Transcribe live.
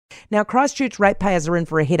Now, Christchurch ratepayers are in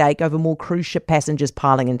for a headache over more cruise ship passengers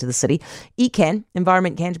piling into the city.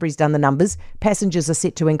 Environment Canterbury's done the numbers. Passengers are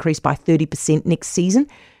set to increase by 30% next season.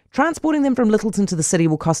 Transporting them from Lyttelton to the city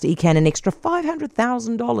will cost ECAN an extra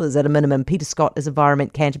 $500,000 at a minimum. Peter Scott is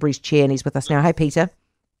Environment Canterbury's chair, and he's with us now. Hey, Peter.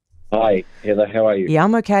 Hi, Heather. How are you? Yeah,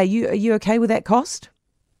 I'm okay. Are you okay with that cost?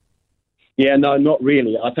 Yeah, no, not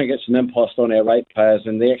really. I think it's an impost on our ratepayers,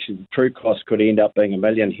 and the true cost could end up being $1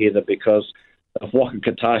 million, Heather, because if Waka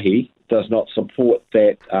Kotahi does not support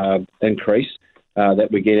that increase that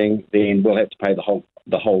we're getting, then we'll have to pay the whole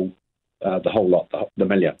lot, the $1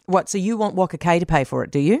 million. What? So you want Waka K to pay for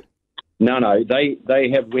it? Do you? No.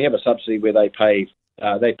 We have a subsidy where they pay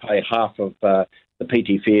half of the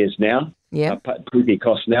PT fares now. Yeah. PT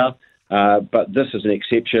costs now, but this is an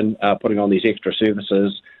exception, putting on these extra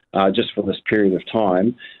services just for this period of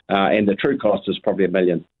time, and the true cost is probably $1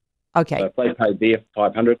 million. Okay. So if they paid their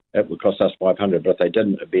 $500, it would cost us $500, but if they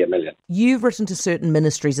didn't, it'd be $1 million. You've written to certain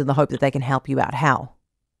ministries in the hope that they can help you out. How?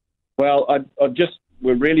 Well,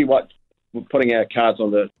 we're putting our cards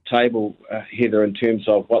on the table, Heather, in terms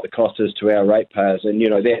of what the cost is to our ratepayers, and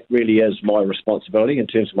that really is my responsibility in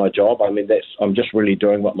terms of my job. I mean, I'm just really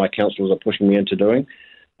doing what my councillors are pushing me into doing,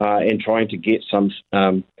 and trying to get some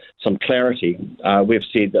clarity. We've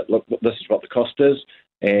said that, look, this is what the cost is,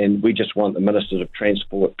 and we just want the Ministers of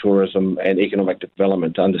Transport, Tourism and Economic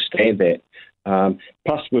Development to understand that.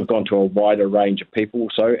 Plus, we've gone to a wider range of people,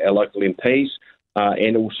 so our local MPs,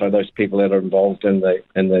 and also those people that are involved in the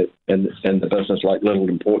business, like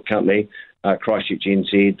Lyttelton Port Company, Christchurch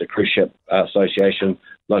NZ, the Cruise Ship Association,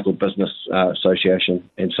 local business association,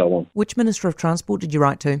 and so on. Which Minister of Transport did you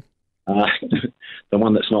write to? The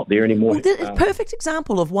one that's not there anymore. Well, it's a perfect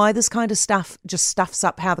example of why this kind of stuff just stuffs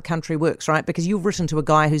up how the country works, right? Because you've written to a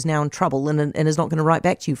guy who's now in trouble and is not going to write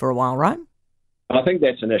back to you for a while, right? I think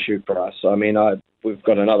that's an issue for us. I mean, we've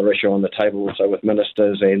got another issue on the table also with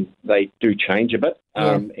ministers, and they do change a bit.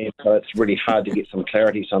 And so it's really hard to get some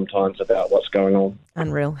clarity sometimes about what's going on.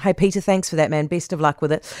 Unreal. Hey, Peter, thanks for that, man. Best of luck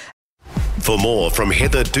with it. For more from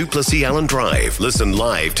Heather Duplessis Allen Drive, listen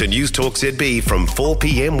live to News Talk ZB from 4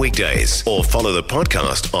 p.m. weekdays or follow the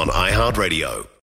podcast on iHeartRadio.